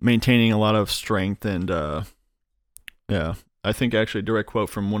 maintaining a lot of strength. And I think actually a direct quote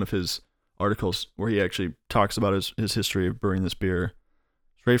from one of his articles where he actually talks about his history of brewing this beer.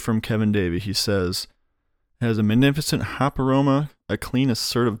 Straight from Kevin Davey, he says, it has a magnificent hop aroma, a clean,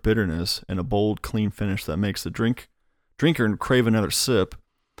 assertive bitterness, and a bold, clean finish that makes the drinker crave another sip.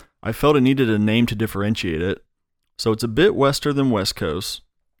 I felt it needed a name to differentiate it, so it's a bit wester than West Coast.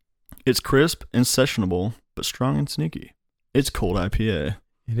 It's crisp and sessionable, but strong and sneaky. It's cold IPA.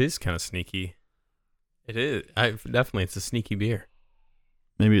 It is kind of sneaky. It is. It's a sneaky beer.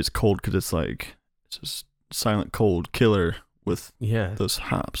 Maybe it's cold because it's just silent cold killer with Yeah. those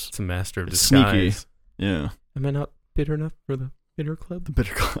hops. It's a master of It's disguise. sneaky. Yeah. Am I not bitter enough for the bitter club? The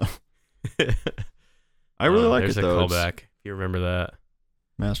bitter club. I really like it, though. There's a It's callback. If you remember that.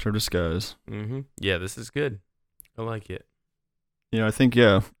 Master of disguise. Mm-hmm. Yeah, this is good. I like it. I think,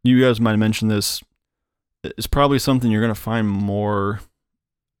 you guys might have mentioned this. It's probably something you're going to find more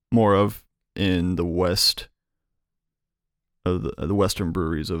of in the West, of the Western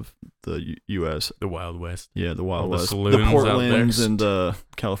breweries of the U.S. The Wild West. Yeah, the Wild All the West. saloons The out Portlands there. and the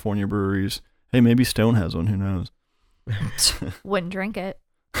California breweries. Hey, maybe Stone has one. Who knows? Wouldn't drink it.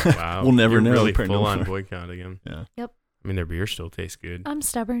 Wow. We'll never You're know, really apparently. full on boycotting him. Yeah. Yep. I mean, their beer still tastes good. I'm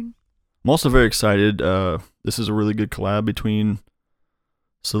stubborn. I'm also very excited. This is a really good collab between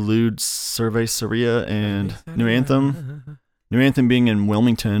Salud Cerveceria and New Anthem. New Anthem being in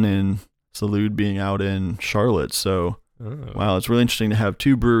Wilmington and Salud being out in Charlotte. So, Oh. wow, it's really interesting to have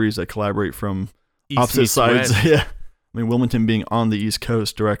two breweries that collaborate from East opposite meets sides. West. Yeah. I mean, Wilmington being on the East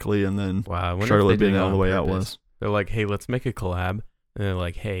Coast directly, and then Wow. I wonder if Charlotte they did being that all the on way out purpose. west. They're like, hey, let's make a collab. And they're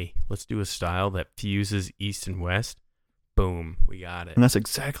like, hey, let's do a style that fuses East and West. Boom. We got it. And that's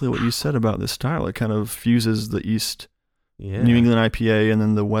exactly what you said about this style. It kind of fuses the East Yeah. New England IPA and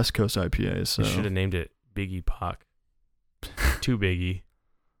then the West Coast IPA. So They should have named it Biggie Pock. Too Biggie.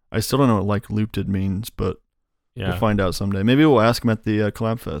 I still don't know what like looped means, but Yeah. we'll find out someday. Maybe we'll ask them at the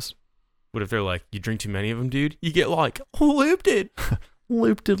Collab Fest. What if they're like, you drink too many of them, dude? You get like, looped it.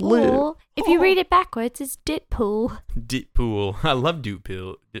 Looped loop. Well, If you read it backwards, it's Ditpool, Dip pool. I love dip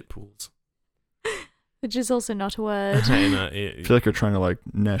pools. which is also not a word. And, I feel like you're trying to like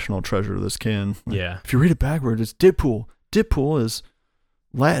national treasure this can. Like, yeah. If you read it backwards, it's dip pool. Dip pool is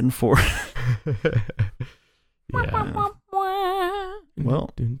Latin for. Yeah.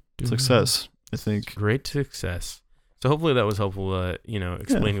 Well, success, I think. Great success. So hopefully that was helpful,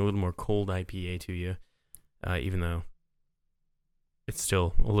 explaining a little more cold IPA to you, even though it's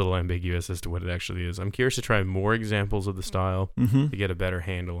still a little ambiguous as to what it actually is. I'm curious to try more examples of the style Mm-hmm. to get a better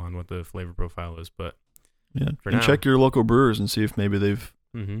handle on what the flavor profile is. But Yeah. For And now. check your local brewers and see if maybe they've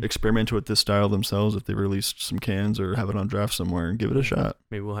mhm. experimented with this style themselves, if they released some cans or have it on draft somewhere, and give it a shot.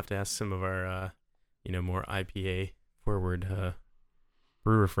 Maybe we'll have to ask some of our, more IPA forward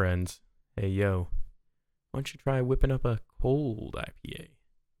brewer friends. Hey, yo, why don't you try whipping up a cold IPA?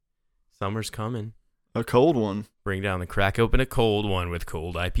 Summer's coming. A cold one. Bring down the crack open a cold one with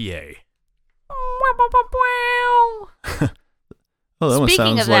cold IPA. Oh, that one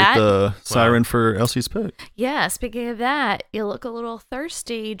Speaking sounds of like that- the siren for Elsie's pick. Yeah, speaking of that, you look a little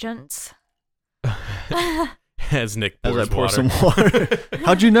thirsty, gents. As Nick As pours I pour water. some water.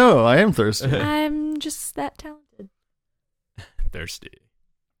 How'd you know? I am thirsty. I'm just that talented. Thirsty.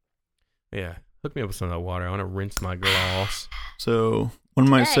 Yeah, hook me up with some of that water. I want to rinse my glass. So one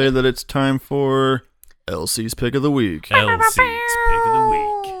might say that it's time for Elsie's pick of the week. Elsie's pick of the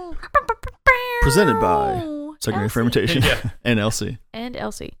week. Presented by Secondary Elsie. Fermentation Yeah. and Elsie And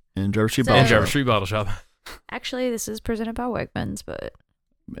Elsie. and Driver Street So- Bottle And Shop Jarvis Street Bottle Shop. Actually, this is presented by Wegmans, but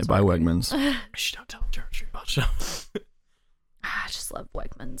by Wegmans. Shh, don't tell Jarvis Street Bottle Shop. I just love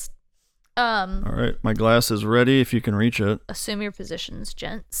Wegmans. All right, my glass is ready if you can reach it. Assume your positions,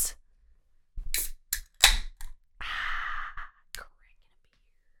 gents.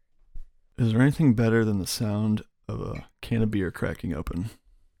 Is there anything better than the sound of a can of beer cracking open?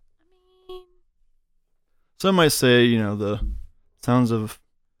 Some might say, the sounds of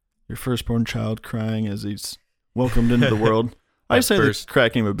your firstborn child crying as he's welcomed into the world. I That say the first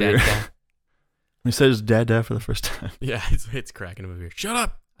cracking of a beer. Dad. When he says dad for the first time. Yeah, it's cracking of a beer. Shut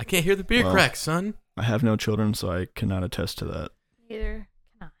up! I can't hear the beer Well. crack, son. I have no children, so I cannot attest to that. Neither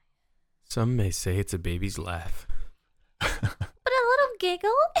can Some may say it's a baby's laugh. But a little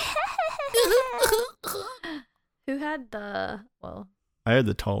giggle. Who had the I had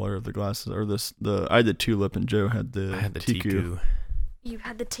the taller of the glasses, or I had the tulip, and Joe had the I had the Tiku. Tiku. you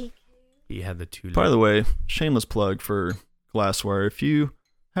had the tea. He had the tulip. By the way, shameless plug for glassware. If you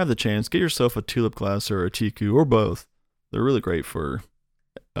have the chance, get yourself a tulip glass or a Tiku or both. They're really great for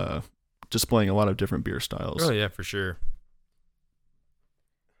displaying a lot of different beer styles. Oh yeah, for sure.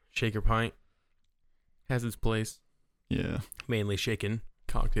 Shaker pint has its place. Yeah. Mainly shaken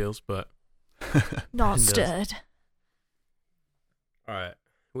cocktails, but Not It does. stirred. all right.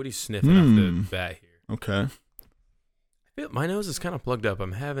 What are you sniffing off the Hmm. bat here? Okay. I feel my nose is kind of plugged up.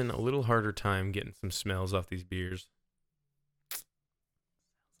 I'm having a little harder time getting some smells off these beers.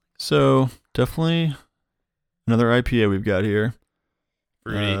 So definitely another IPA we've got here.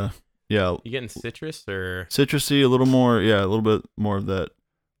 Fruity. Yeah, You getting citrus or citrusy, a little bit more of that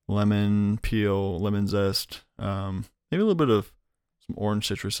lemon peel, lemon zest. Maybe a little bit of some orange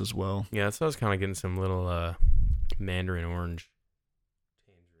citrus as well. yeah? So I was kind of getting some little mandarin orange,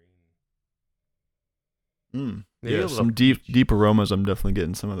 tangerine. Maybe a Yeah, little some deep aromas. I'm definitely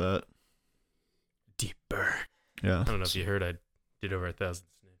getting some of that. deeper. Yeah. I don't know if you heard. I did over 1,000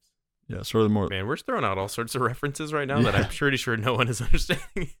 sniffs. Yeah, sort of more. Man, we're throwing out all sorts of references right now that Yeah. I'm pretty sure no one is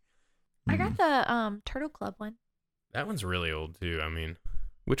understanding. I Mm. got the Turtle Club one. That one's really old too. I mean,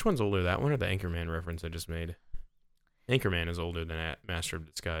 which one's older, that one or the Anchorman reference I just made? Anchorman is older than Master of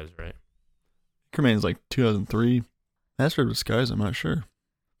Disguise, right? Anchorman's like 2003. Master of Disguise, I'm not sure.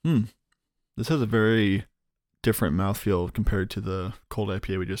 This has a very different mouthfeel compared to the cold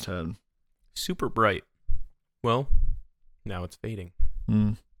IPA we just had. Super bright. Well, now it's fading.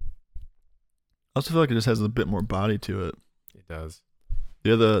 I also feel like it just has a bit more body to it. It does.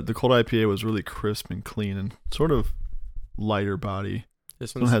 Yeah, the cold IPA was really crisp and clean and sort of lighter body.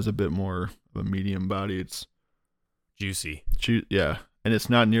 This This one one's has a bit more of a medium body. It's juicy. yeah, and it's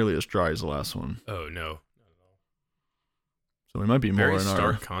not nearly as dry as the last one. Oh, no. So it might be more Very in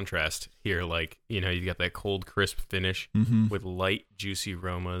stark contrast here. Like, you got that cold, crisp finish our. with light, juicy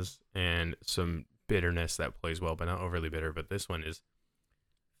aromas and some bitterness that plays well, but not overly bitter. But this one is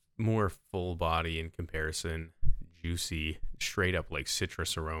more full body in comparison, juicy, straight up like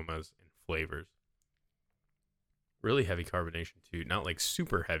citrus aromas and flavors. Really heavy carbonation too. Not like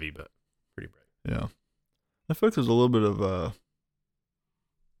super heavy, but pretty bright. Yeah, I feel like there's a little bit of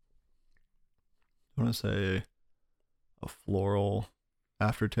I want to say a floral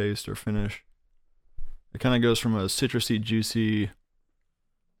aftertaste or finish. It kind of goes from a citrusy, juicy,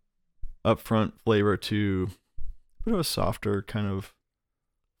 upfront flavor to a bit of a softer kind of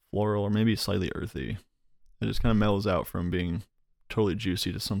floral or maybe slightly earthy. It just kind of mellows out from being totally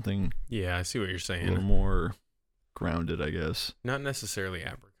juicy to something Yeah, I see what you're a saying. little more grounded, I guess. Not necessarily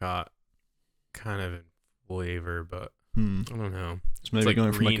apricot kind of in flavor, but I don't know. It's maybe It's like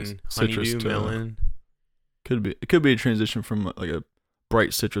going from like green a citrus honeydew to melon. it could be a transition from like a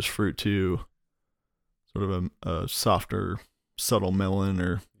bright citrus fruit to sort of a softer, subtle melon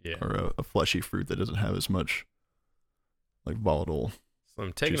or Yeah. a fleshy fruit that doesn't have as much like volatile So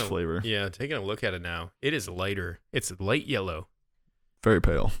I'm taking juice a flavor. Yeah, taking a look at it now. It is lighter. It's light yellow. Very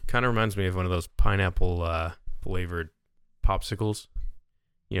pale. Kind of reminds me of one of those pineapple flavored popsicles.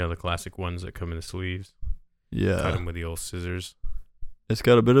 You know, the classic ones that come in the sleeves. Cut Yeah. them with the old scissors. It's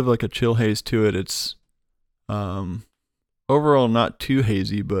got a bit of like a chill haze to it. It's overall not too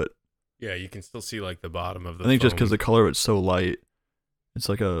hazy, but Yeah, you can still see like the bottom of the I think just because foam. the color of it's so light, it's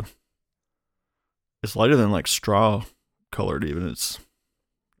like it's lighter than like straw colored even. It's,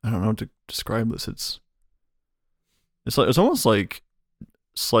 I don't know how to describe this. It's almost like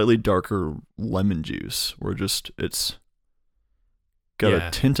slightly darker lemon juice where it's got Yeah.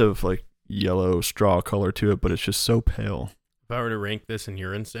 a tint of like yellow straw color to it, but it's just so pale. If I were to rank this in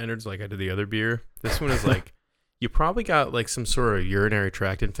urine standards like I did the other beer, this one is like you probably got like some sort of urinary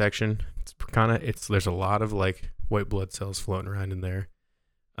tract infection. There's a lot of like white blood cells floating around in there.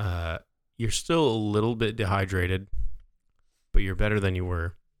 You're still a little bit dehydrated, but you're better than you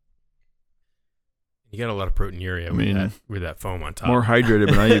were. You got a lot of proteinuria with that foam on top. More hydrated,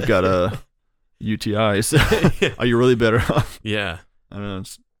 but now you've got a UTI. So are you really better off? Yeah. I don't know.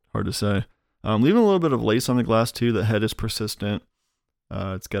 It's hard to say. Leaving a little bit of lace on the glass too. The head is persistent.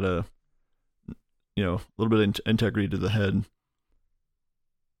 It's got a little bit of integrity to the head.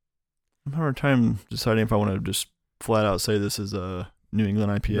 I'm having a time deciding if I want to just flat out say this is a New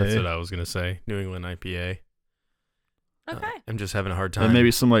England IPA. That's what I was going to say. New England IPA. Okay. I'm just having a hard time. And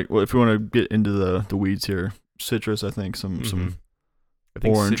maybe some if you want to get into the weeds here, citrus. I think some I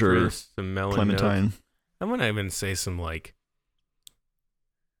think orange citrus, or some melon clementine. notes. I'm going to even say some like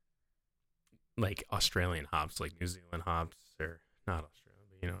Australian hops, like New Zealand hops, or not Australian,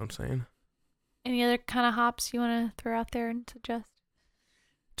 but you know what I'm saying? Any other kind of hops you want to throw out there and suggest?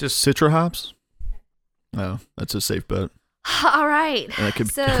 Just Citra hops. No, that's a safe bet. All right. And I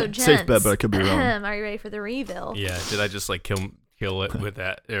could So, safe bet, gents, but I could be wrong. Are you ready for the reveal? yeah. Did I just like kill it with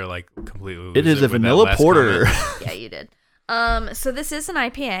that, or like completely? It lose is a with that vanilla last porter. comment? Yeah, you did. So this is an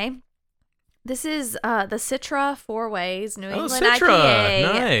IPA. This is the Citra Four Ways New Oh, England Citra,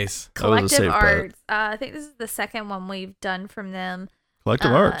 IPA. nice. That was a Collective safe bet. Arts. I think this is the second one we've done from them.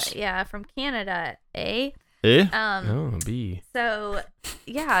 Collective Arts. Yeah, from Canada. Eh? Eh? Oh, B. So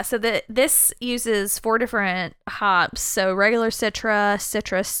yeah, so this uses 4 different hops. So regular Citra,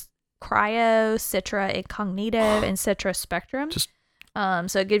 Citrus Cryo, Citra Incognito, and Citra Spectrum.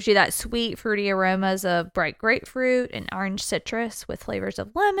 So it gives you that sweet, fruity aromas of bright grapefruit and orange citrus with flavors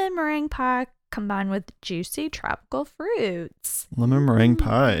of lemon, meringue pie, combined with juicy tropical fruits. Lemon meringue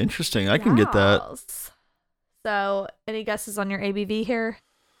pie. Interesting. I can get that. Yes. So, any guesses on your ABV here?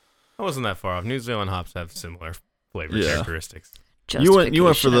 I wasn't that far off. New Zealand hops have similar flavor Yeah. characteristics. You went for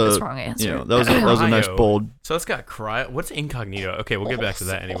Justification of this the wrong answer. you know, that was a nice Cryo. bold. So it's got cryo. What's incognito? Okay, we'll get back to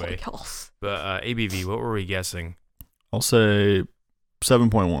that anyway. Yes. But ABV, what were we guessing? I'll say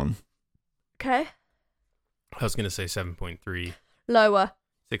 7.1. Okay. I was gonna say 7.3, Lower.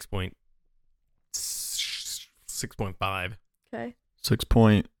 6.5. Okay. 6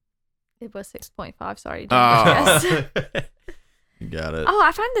 point. It was 6.5. Sorry. Ah. Yes. You got it. Oh,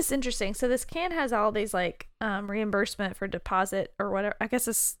 I find this interesting. So this can has all these like reimbursement for deposit or whatever. I guess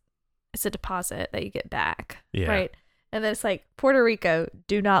it's a deposit that you get back. Yeah. Right. And then it's like Puerto Rico,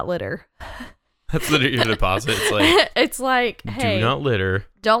 do not litter. That's literally your deposit. It's like, it's like, hey, do not litter,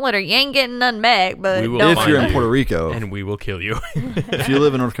 don't litter. You ain't getting none back, but We will don't If you're in litter. Puerto Rico, and we will kill you. if you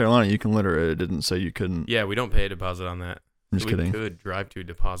live in North Carolina, you can litter it. It didn't say you couldn't. Yeah, we don't pay a deposit on that. I'm just we kidding. could drive to a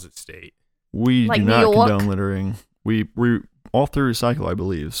deposit state. We Like do New not York? condone littering. We all through recycle, I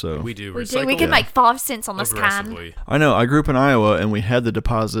believe. So We do. We recycle do. We can Yeah. make 5 cents on this can. aggressively. I know. I grew up in Iowa, and we had the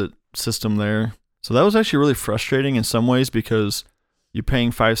deposit system there. So that was actually really frustrating in some ways because you're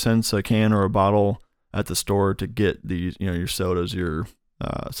paying 5 cents a can or a bottle at the store to get these, your sodas, your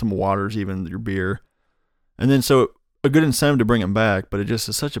some waters, even your beer, and then so a good incentive to bring them back. But it just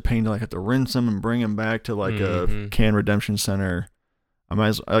is such a pain to like have to rinse them and bring them back to like a Mhm. can redemption center. I'm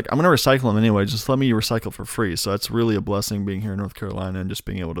gonna recycle them anyway. Just let me recycle for free. So that's really a blessing being here in North Carolina and just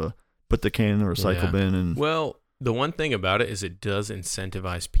being able to put the can in the recycle Yeah. bin and Well, The one thing about it is it does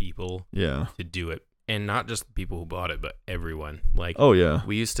incentivize people Yeah. to do it. And not just the people who bought it, but everyone. Like, Oh yeah.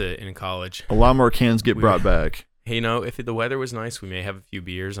 we used to, in college, A lot more cans get We- brought back. hey, if the weather was nice, we may have a few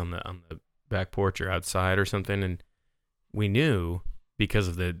beers on the back porch or outside or something. And we knew, because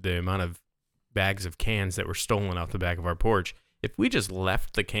of the amount of bags of cans that were stolen off the back of our porch, if we just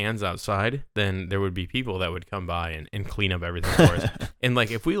left the cans outside, then there would be people that would come by and clean up everything for us. And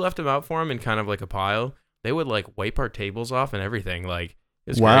like, if we left them out for them in kind of like a pile, they would like wipe our tables off and everything. Like,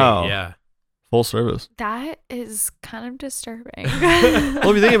 it's Wow. great. Yeah. Full service. That is kind of disturbing. Well,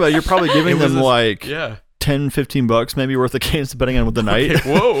 if you think about it, you're probably giving It was them a- like Yeah. $10-15 maybe worth of cans depending on what the night.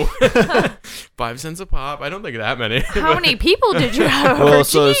 Okay, whoa. 5 cents a pop. I don't think that many. How many people did you have over? Well,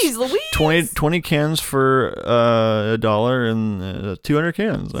 so it's Jeez, Louise. 20 cans for $1 and 200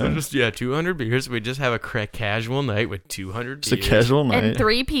 cans. So just 200 beers. We just have a casual night with 200 It's a beers. casual night. And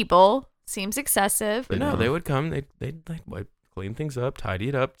 3 people seems excessive. But Yeah. no, they would come. They'd like wipe, clean things up, tidy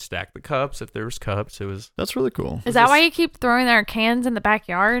it up, stack the cups if there was cups. It was. That's really cool. Is that why you keep throwing their cans in the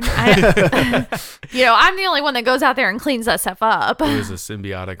backyard? I'm the only one that goes out there and cleans that stuff up. It was a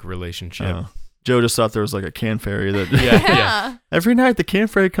symbiotic relationship. Oh. Joe just thought there was like a can fairy that Yeah. every night the can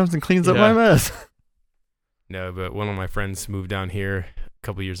fairy comes and cleans up Yeah. my mess. No, but one of my friends moved down here a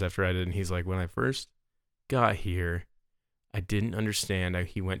couple years after I did, and he's like, when I first got here, I didn't understand.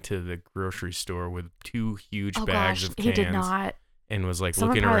 He went to the grocery store with 2 huge Oh bags gosh, of cans. he did not. And was like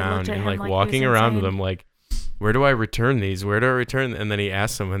Someone looking probably around looked at and him like like he walking was around with insane. them like, where do I return these? Where do I return? And then he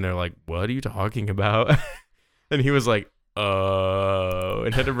asked them and they're like, what are you talking about? And he was like, oh,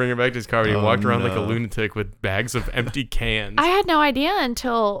 and had to bring it back to his car. And he Oh, walked around like a no. lunatic with bags of empty cans. I had no idea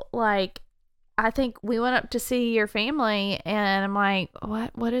until like I think we went up to see your family, and I'm like,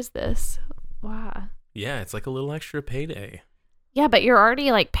 what is this? Why? Yeah, it's like a little extra payday. Yeah, but you're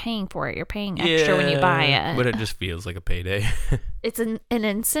already like paying for it. You're paying extra when you buy it. But it just feels like a payday. It's an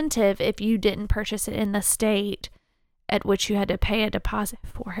incentive if you didn't purchase it in the state at which you had to pay a deposit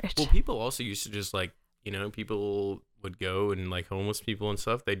for it. Well, people also used to just like, people would go and like homeless people and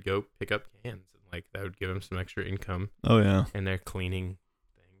stuff, they'd go pick up cans and like that would give them some extra income Oh yeah. and they're cleaning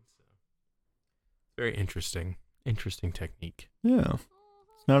things. So very interesting technique. Yeah.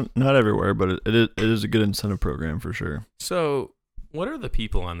 It's not everywhere, but it is a good incentive program for sure. So what are the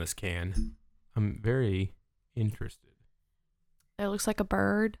people on this can? I'm very interested. It looks like a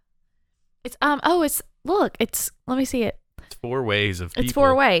bird. It's let me see it. It's 4 ways of people. It's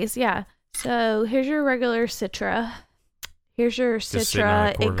 4 ways, yeah. So here's your regular Citra. Here's your sitting on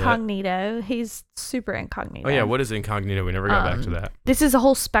a Citra Corvette. Incognito. He's super incognito. Oh yeah, what is incognito? We never got back to that. This is a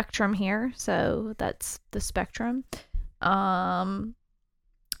whole spectrum here, so that's the spectrum.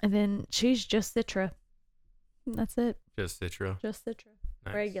 And then she's just Citra. That's it. Just Citro. Just Citra.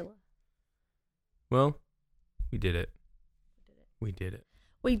 Nice. Regular. Well, we did it. We did it.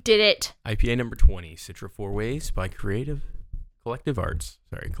 We did it. IPA number 20, Citra 4 Ways by Collective Arts.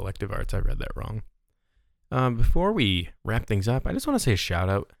 Sorry, Collective Arts. I read that wrong. Before we wrap things up, I just want to say a shout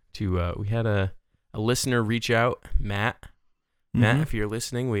out to, we had a listener reach out, Matt. Matt, Mhm. if you're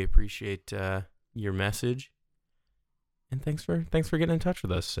listening, we appreciate your message. And thanks for getting in touch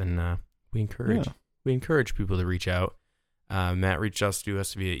with us. And we encourage people to reach out. Matt reached out to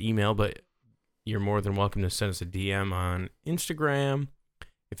us via email, but you're more than welcome to send us a DM on Instagram.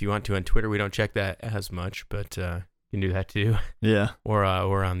 If you want to on Twitter, we don't check that as much, but you can do that too. Yeah. Or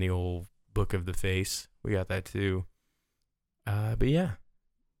on the old Book of the Face, we got that too. But yeah,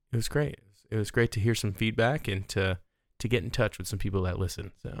 it was great. It was great to hear some feedback and to get in touch with some people that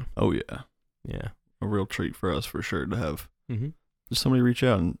listen. So Oh yeah. yeah. A real treat for us for sure to have Mm-hmm. just somebody reach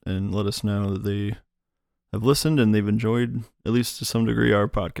out and let us know that they have listened and they've enjoyed, at least to some degree, our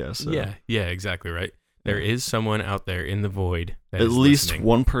podcast. So Yeah, exactly right. There Yeah. is someone out there in the void that at is least listening.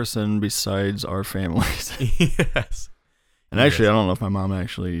 one person besides our families. Yes. And actually, I don't know if my mom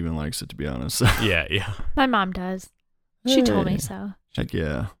actually even likes it, to be honest. So. Yeah. My mom does. She told me Hey. so. Heck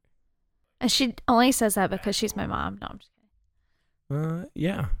yeah. And she only says that because she's my mom. No, I'm just kidding.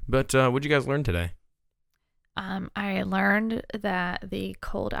 Yeah. But what'd you guys learn today? I learned that the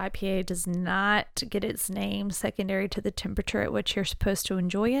cold IPA does not get its name secondary to the temperature at which you're supposed to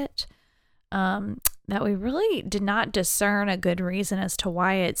enjoy it. That we really did not discern a good reason as to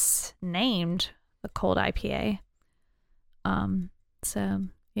why it's named the cold IPA. So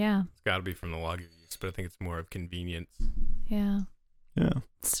yeah, It's got to be from the lager use, but I think it's more of convenience. yeah, Yeah.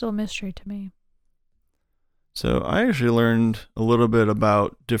 it's still a mystery to me. So I actually learned a little bit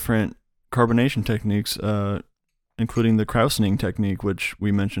about different carbonation techniques, including the Krausening technique, which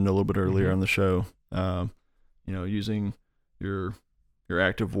we mentioned a little bit earlier Mhm. on the show. Using your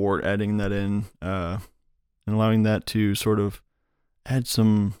active wort, adding that in and allowing that to sort of add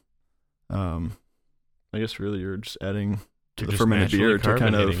some, I guess really you're just adding to You're the just fermented beer to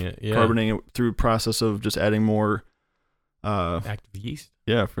kind of carbonating it, carbonating it through process of just adding more, active yeast.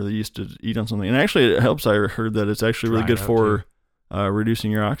 yeah, for the yeast to eat on something. And actually it helps. I heard that it's actually really Dry it good out, for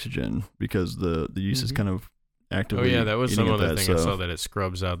reducing your oxygen because the yeast is Mhm. kind of Oh actively yeah, that was eating some at other that, thing I so saw, that it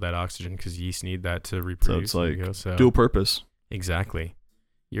scrubs out that oxygen because yeast need that to reproduce. like There you go. So dual purpose. exactly,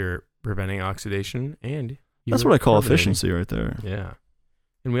 you're preventing oxidation and That's you're what I call carbonating. efficiency right there. Yeah,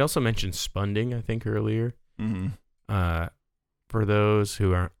 and we also mentioned spunding, I think, earlier. Mm-hmm. For those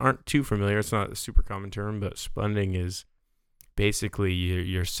who aren't too familiar, it's not a super common term, but spunding is basically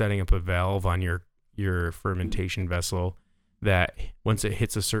you're setting up a valve on your fermentation vessel that once it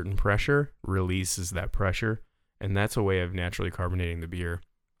hits a certain pressure, releases that pressure, and that's a way of naturally carbonating the beer.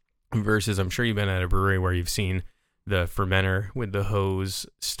 Versus, I'm sure you've been at a brewery where you've seen the fermenter with the hose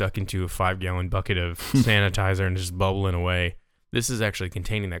stuck into a 5-gallon bucket of sanitizer and just bubbling away. This is actually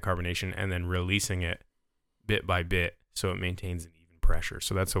containing that carbonation and then releasing it bit by bit so it maintains an even pressure.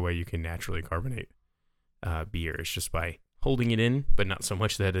 So that's a way you can naturally carbonate beer. It's just by holding it in, but not so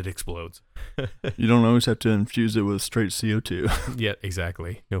much that it explodes. You don't always have to infuse it with straight CO2. Yeah,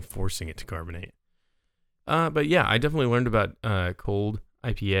 exactly. No forcing it to carbonate. But yeah, I definitely learned about cold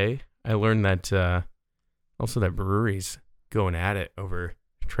IPA. I learned that also that breweries going at it over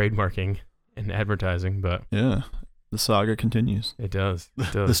trademarking and advertising, but Yeah. The saga continues. it does.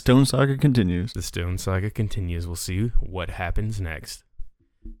 It The does. Stone saga continues. The Stone Saga continues. We'll see what happens next.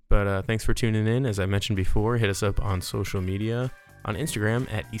 But thanks for tuning in. As I mentioned before, hit us up on social media, on Instagram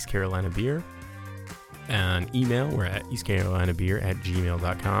at East Carolina Beer, and email, we're at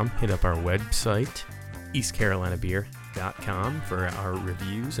eastcarolinabeer@gmail.com. Hit up our website, eastcarolinabeer.com, for our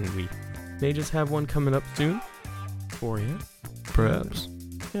reviews, and we may just have one coming up soon for you. Perhaps.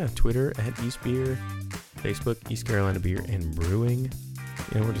 Yeah, Twitter at East Beer, Facebook, East Carolina Beer and Brewing.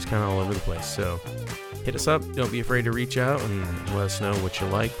 We're just kind of all over the place. So hit us up. Don't be afraid to reach out and let us know what you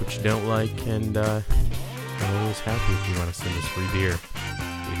like, what you don't like, and I'm always happy if you want to send us free beer.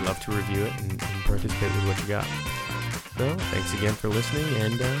 We'd love to review it and participate with what you got. So thanks again for listening,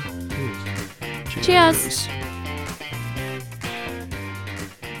 and cheers. Cheers.